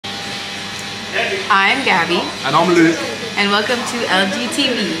I'm Gabby. And I'm Luke. And welcome to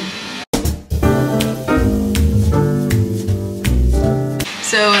LGTV.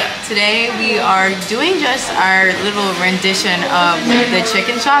 So today we are doing just our little rendition of the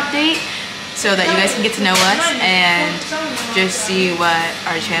chicken shop date so that you guys can get to know us and just see what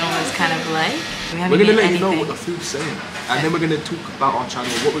our channel is kind of like. We're going to let you know what the food's saying. And then we're going to talk about our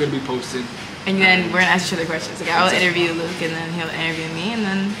channel, what we're going to be posting. And then we're going to ask each other questions. Like I'll interview Luke and then he'll interview me and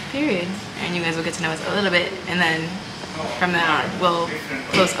then period. And you guys will get to know us a little bit and then from then on we'll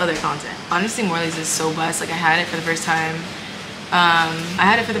post other content. Honestly, Morley's is so blessed. Like I had it for the first time.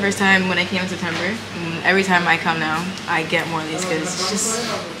 When I came in September. And every time I come now, I get Morley's because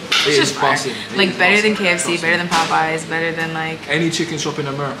it's just fire. Like better than KFC, better than Popeyes, better than like any chicken shop in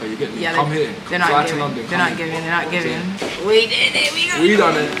America. You get me? Yeah, come here. They're not giving. London, they're not giving. We did it. We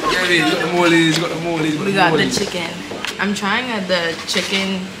done it. Yeah, we got the Morley's. We got the chicken. I'm trying the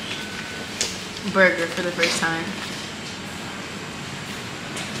chicken burger for the first time.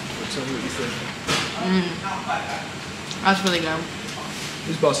 Tell me what you think. That's really good.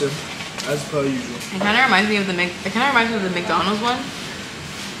 It's busting, as per usual. It kind of reminds me of the McDonald's one.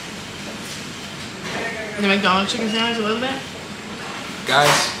 The McDonald's chicken sandwich a little bit.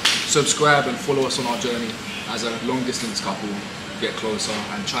 Guys, subscribe and follow us on our journey as a long distance couple. Get closer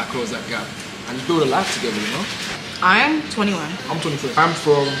and try to close that gap and just build a life together, you know? I'm 21. I'm 23.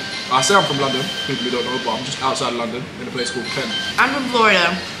 I say I'm from London, people who don't know, but I'm just outside London in a place called Kent. I'm from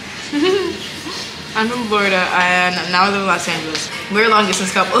Florida. I'm from Florida and now I live in Los Angeles. We're a long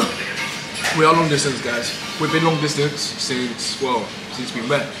distance couple. We are long distance, guys. We've been long distance since we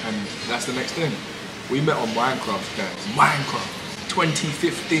met, and that's the next thing. We met on Minecraft, guys. Minecraft.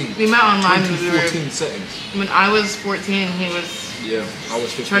 2015. We met online 2014 settings. When I was 14 and he was... Yeah, I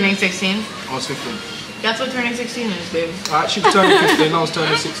was 15. Turning 16? I was 15. That's what turning 16 is, babe. I actually turned 15, I was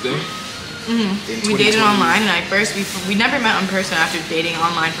turning 16. We dated online, and we never met in person after dating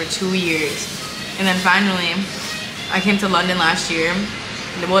online for 2 years. And then finally, I came to London last year.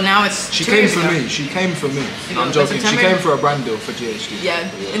 Well, now it's She came for me. No, I'm joking. She came for a brand deal for GHD. Yeah,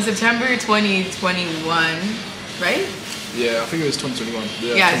 in September 2021, right? Yeah, I think it was 2021.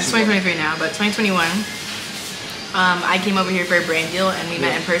 Yeah, it's 2023 now, but 2021. I came over here for a brand deal, and we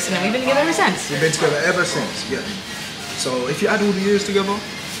met in person, and we've been together ever since. We've been together ever since, yeah. So if you add all the years together,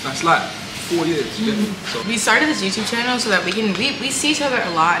 that's like 4 years. So we started this YouTube channel so that we see each other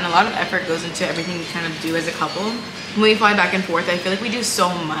a lot, and a lot of effort goes into everything we kind of do as a couple. When we fly back and forth, I feel like we do so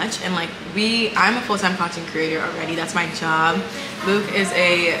much, and like I'm a full-time content creator already. That's my job. Luke is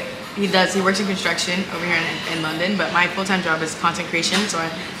he works in construction over here in London, but my full-time job is content creation. So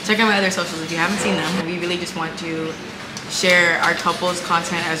check out my other socials if you haven't seen them. We really just want to share our couples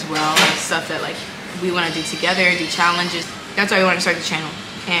content as well, like stuff that like we want to do together, do challenges. That's why we want to start the channel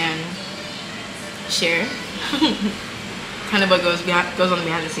and share kind of what goes on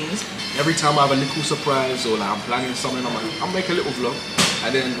behind the scenes. Every time I have a little surprise or like I'm planning something, I'll make a little vlog,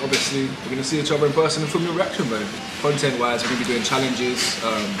 and then obviously we're gonna see each other in person and film your reaction, man. Content-wise, we're gonna be doing challenges,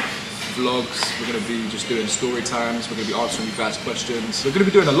 vlogs. We're gonna be just doing story times. We're gonna be answering you guys' questions. We're gonna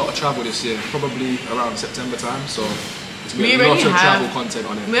be doing a lot of travel this year, probably around September time. So it's gonna be a lot of travel content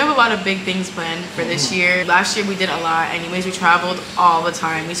on it. We have a lot of big things planned for this year. Last year we did a lot. Anyways, we traveled all the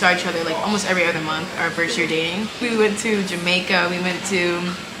time. We saw each other like almost every other month. Our first year dating. We went to Jamaica. We went to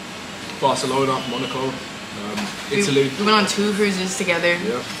Barcelona, Monaco, Italy. We went on 2 cruises together.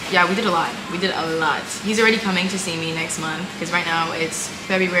 Yeah, we did a lot. He's already coming to see me next month because right now it's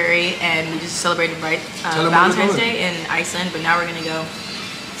February and we just celebrated Valentine's Day in Iceland, but now we're gonna go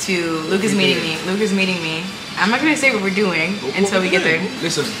to Luke is meeting me. I'm not gonna say what we're doing until we get there.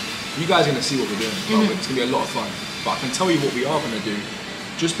 Listen, you guys are gonna see what we're doing. It's gonna be a lot of fun. But I can tell you what we are gonna do.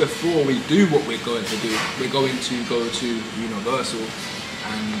 Just before we do what we're going to do, we're going to go to Universal.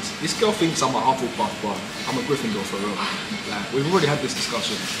 And this girl thinks I'm a Hufflepuff, but I'm a Gryffindor for real. Like, we've already had this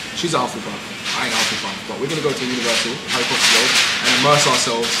discussion. She's a Hufflepuff, I ain't a Hufflepuff. But we're gonna go to Universal, Harry Potter World, and immerse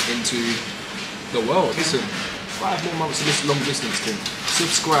ourselves into the world. Listen, 5 more months of this long distance thing.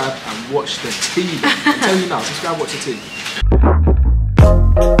 Subscribe and watch the tea. I'm telling you now, subscribe, watch the tea.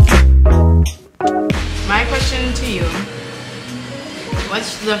 My question to you,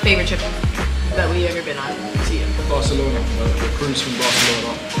 what's the favorite trip that we've ever been on to you? Barcelona, the cruise from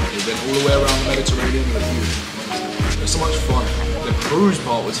Barcelona. We've been all the way around the Mediterranean with you. It was so much fun. The cruise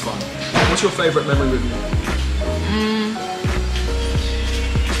part was fun. What's your favourite memory with me?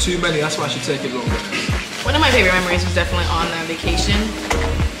 Too many, that's why I should take it longer. One of my favorite memories was definitely on the vacation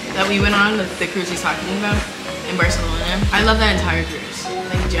that we went on, the cruise he's talking about in Barcelona. I love that entire cruise,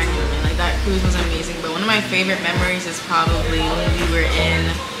 like genuinely. Like that cruise was amazing, but one of my favorite memories is probably when we were in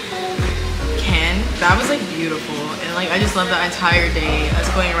Cannes that was like beautiful, and like I just love that entire day, us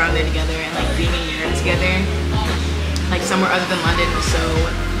going around there together and like being in Europe together, like somewhere other than London was so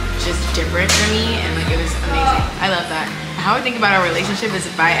just different for me, and like it was amazing. I love that. How I think about our relationship is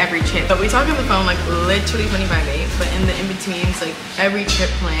by every trip. But we talk on the phone like literally 25/8, but in the in-betweens, like every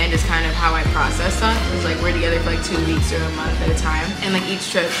trip planned is kind of how I process stuff. It's like we're together for like 2 weeks or a month at a time, and like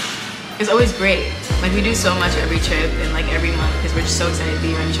each trip is always great. Like we do so much every trip and like every month because we're just so excited to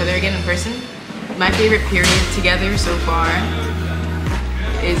be around each other again in person. My favorite period together so far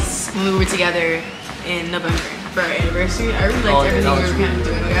is when we were together in November for our anniversary. I really liked everything we were kind of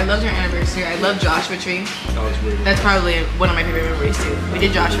doing. Like I loved our anniversary. I love Joshua Tree. That was really That's probably one of my favorite memories too. We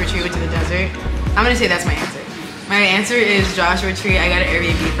did Joshua Tree, went to the desert. I'm gonna say that's my answer. My answer is Joshua Tree. I got an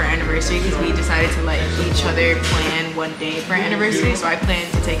Airbnb for our anniversary because we decided to let each other plan one day for our anniversary. So I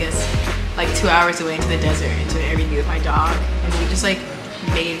planned to take us like 2 hours away into the desert, into an Airbnb with my dog, and we just like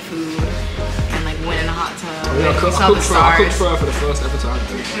made food and like went in a hot tub. Yeah, we saw the stars. I cooked for her for the first ever time,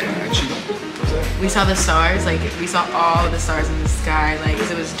 and she loved it. We saw the stars, like we saw all the stars in the sky, like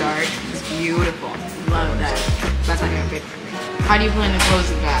it was dark, it was beautiful. Love that. That's my favorite memory. How do you plan to close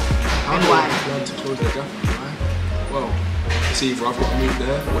the gap? And why? I plan to close the gap. Why? Well, it's either I've got to move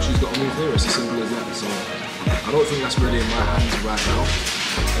there or she's got to move here. It's as simple as that. So I don't think that's really in my hands right now.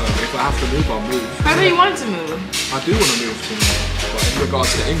 If I have to move, I'll move. How do you want to move? I do want to move to but in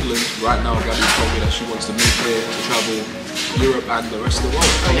regards to England, right now Gabby told me that she wants to move here to travel Europe and the rest of the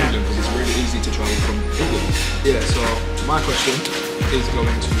world from England because it's really easy to travel from England. Yeah, so my question is going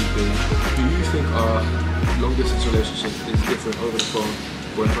to be, do you think our long distance relationship is different over the phone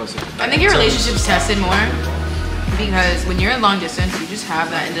or in person? I think your relationship's tested more because when you're in long distance, you just have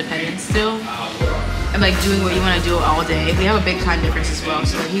that independence still. And like doing what you want to do all day. We have a big time difference as well.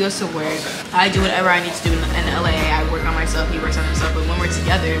 So like he goes to work, I do whatever I need to do in LA. I work on myself, he works on himself. But when we're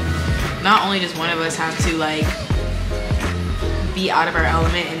together, not only does one of us have to like be out of our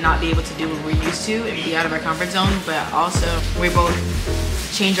element and not be able to do what we're used to and be out of our comfort zone, but also we both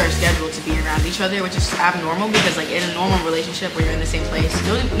change our schedule to be around each other, which is abnormal because like in a normal relationship where you're in the same place,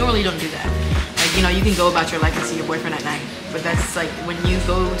 normally you don't do that. Like, you know, you can go about your life and see your boyfriend at night, but that's like when you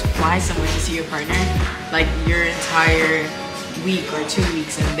go to fly somewhere to see your partner, like your entire week or 2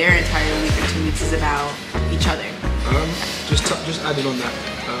 weeks and their entire week or 2 weeks is about each other. Just adding on that.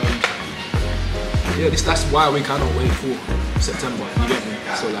 Yeah, that's why we cannot wait for September. You get me?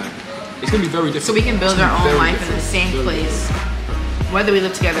 So like, it's gonna be very different. So we can build our own life in the same place, whether we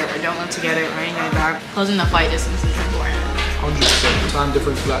live together or don't live together or anything like that. Closing the flight distance is important. 100%. Time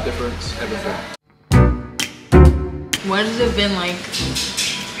difference, flight difference, everything. What has it been like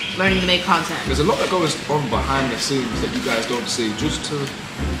learning to make content? There's a lot that goes on behind the scenes that you guys don't see, just to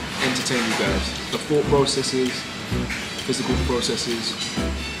entertain you guys. The thought processes, physical processes,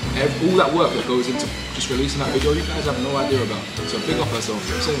 all that work that goes into just releasing that video, you guys have no idea about. So big up yourself,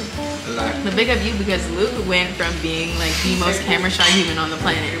 you know what I'm saying? And like, the big of you because Luke went from being like the most camera shy human on the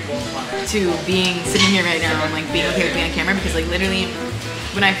planet to being sitting here right now and like being okay with being on camera because like literally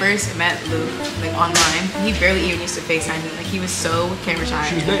when I first met Luke, like online, he barely even used to FaceTime me. Like he was so camera shy.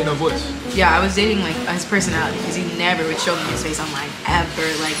 she was dating her voice. Yeah, I was dating like his personality because he never would show me his face online ever.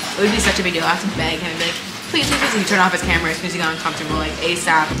 Like it would be such a big deal. I have to beg him and be like, please, please, please. He'd turn off his camera as soon as he got uncomfortable, like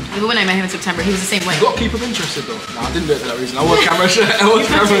ASAP. Even when I met him in September, he was the same way. You gotta keep him interested though. No, I didn't do it for that reason. I was camera shy.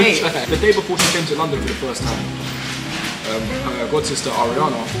 The day before she came to London for the first time, her god sister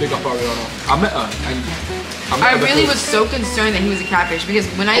Ariana, big up Ariana, I met her and I really was so concerned that he was a catfish because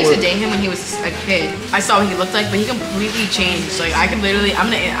when I used to date him when he was a kid, I saw what he looked like, but he completely changed. Like I could literally, I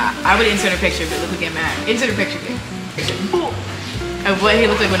would insert a picture, but Luke would get mad. Insert a picture, of what he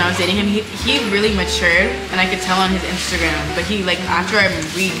looked like when I was dating him. He really matured, and I could tell on his Instagram. But he like after I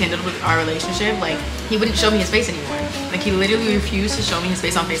rekindled with our relationship, like he wouldn't show me his face anymore. Like he literally refused to show me his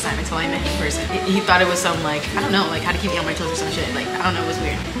face on FaceTime until I met him in person. He thought it was some like I don't know, like how to keep me on my toes or some shit. Like I don't know, it was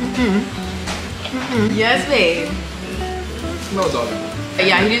weird. Yes, babe. no darling. But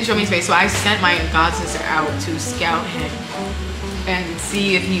yeah, he didn't show me his face, so I sent my god sister out to scout him and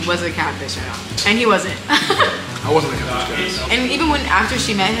see if he was a catfish or not. And he wasn't. I wasn't a catfish, guys. And even when after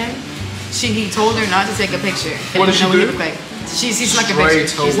she met him, he told her not to take a picture. What did she do? Like. She snuck a picture.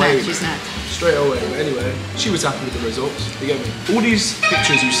 She snapped. Straight away. But anyway, she was happy with the results. You get me? All these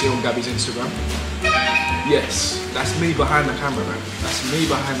pictures you see on Gabby's Instagram, yes, that's me behind the camera, man. That's me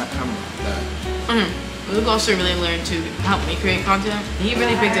behind that camera. Luke also really learned to help me create content. He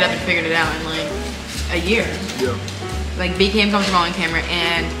really picked it up and figured it out in like a year. Yeah. Like became comfortable on camera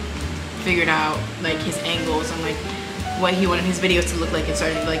and figured out like his angles and like what he wanted his videos to look like and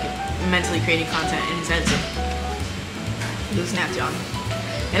started like mentally creating content in his head. So Luke snapped, y'all.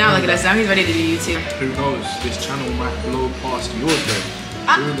 And now look at us, now he's ready to do YouTube. Who knows? This channel might blow past yours, babe.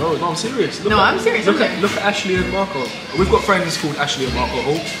 Who knows? No, I'm serious. I'm serious. Look at Ashley and Marco. We've got friends called Ashley and Marco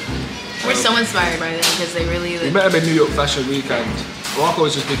Hall. We're so inspired by them because they really. We met them in New York Fashion Week, and Marco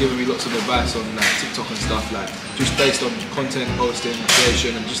has just been giving me lots of advice on like TikTok and stuff, like just based on content posting,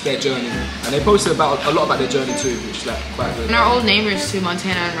 creation, and just their journey. And they posted about a lot about their journey too, which is like quite good. And our old neighbors too,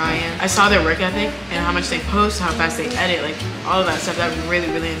 Montana and Ryan. I saw their work ethic and how much they post, how fast they edit, like all of that stuff. That really,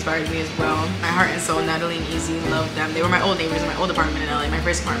 really inspired me as well. My heart and soul, Natalie and Easy, loved them. They were my old neighbors in my old apartment in LA, my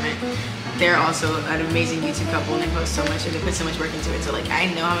first apartment. They're also an amazing YouTube couple, and they post so much and they put so much work into it. So like I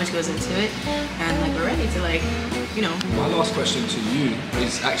know how much goes into it, and like we're ready to like, you know. My last question to you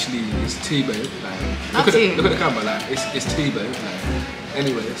is actually T, babe. Like, look at the camera, like it's T, babe. Like,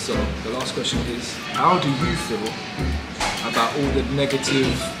 anyway, so the last question is, how do you feel about all the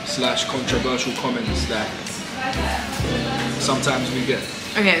negative / controversial comments that sometimes we get?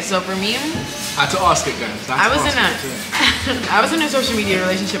 Okay, so for me, I had to ask it, guys. I was in a social media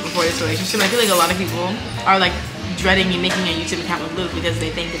relationship before this relationship. I feel like a lot of people are like dreading me making a YouTube account with Luke because they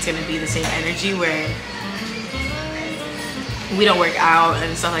think it's gonna be the same energy where we don't work out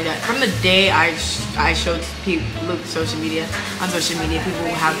and stuff like that. From the day I showed Luke on social media,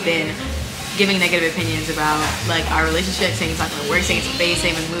 people have been giving negative opinions about like our relationship, saying it's not gonna work, saying it's a phase,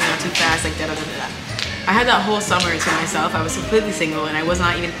 saying it's moving on too fast, like da da da da. I had that whole summer to myself. I was completely single and I was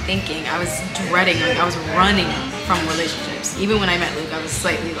not even thinking. I was dreading, like I was running from relationships. Even when I met Luke, I was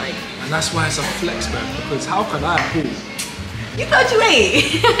slightly like. And that's why it's a flex, man. Because how can I pull? You thought you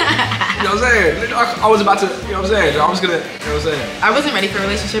ate. You know what I'm saying? I was about to, you know what I'm saying? I was gonna, you know what I'm saying? I wasn't ready for a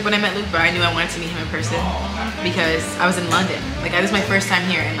relationship when I met Luke, but I knew I wanted to meet him in person because I was in London. Like this was my first time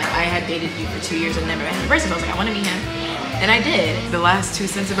here, and like I had dated you for 2 years and never met him in person. So I was like, I want to meet him. And I did. The last 2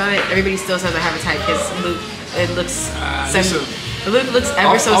 cents about it, everybody still says I have a type because Luke, Luke looks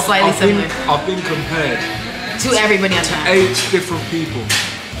ever so slightly similar. I've been compared to everybody on that. 8 different people.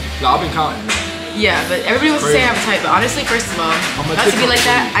 Like I've been counting. Yeah, but everybody wants to say I have a type. But honestly, first of all, not to be like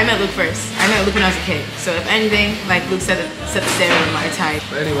that, I met Luke first. I met Luke when I was a kid. So if anything, like Luke set the standard of my type.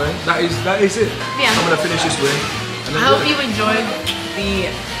 But anyway, that is it. Yeah. I'm gonna finish this way. I hope you enjoyed the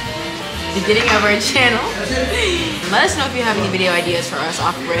beginning of our channel. Let us know if you have any video ideas for us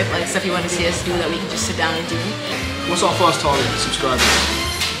off rip, like stuff you want to see us do that we can just sit down and do. What's our first target? Subscribers.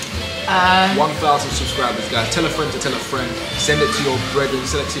 1,000 subscribers, guys. Tell a friend to tell a friend. Send it to your brethren.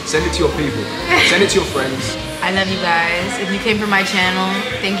 Send it to your people. Send it to your friends. I love you guys. If you came from my channel,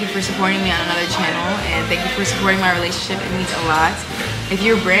 thank you for supporting me on another channel, and thank you for supporting my relationship. It means a lot. If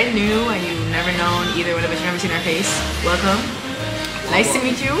you're brand new and you've never known either one of us, you've never seen our face, welcome. Nice to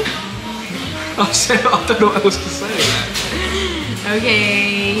meet you. I don't know what else to say.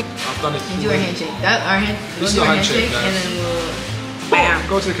 Okay. I've done it. Do our handshake. This is our handshake, guys. And then we'll. Bam.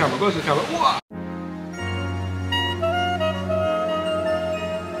 Go to the camera. Go to the camera. What?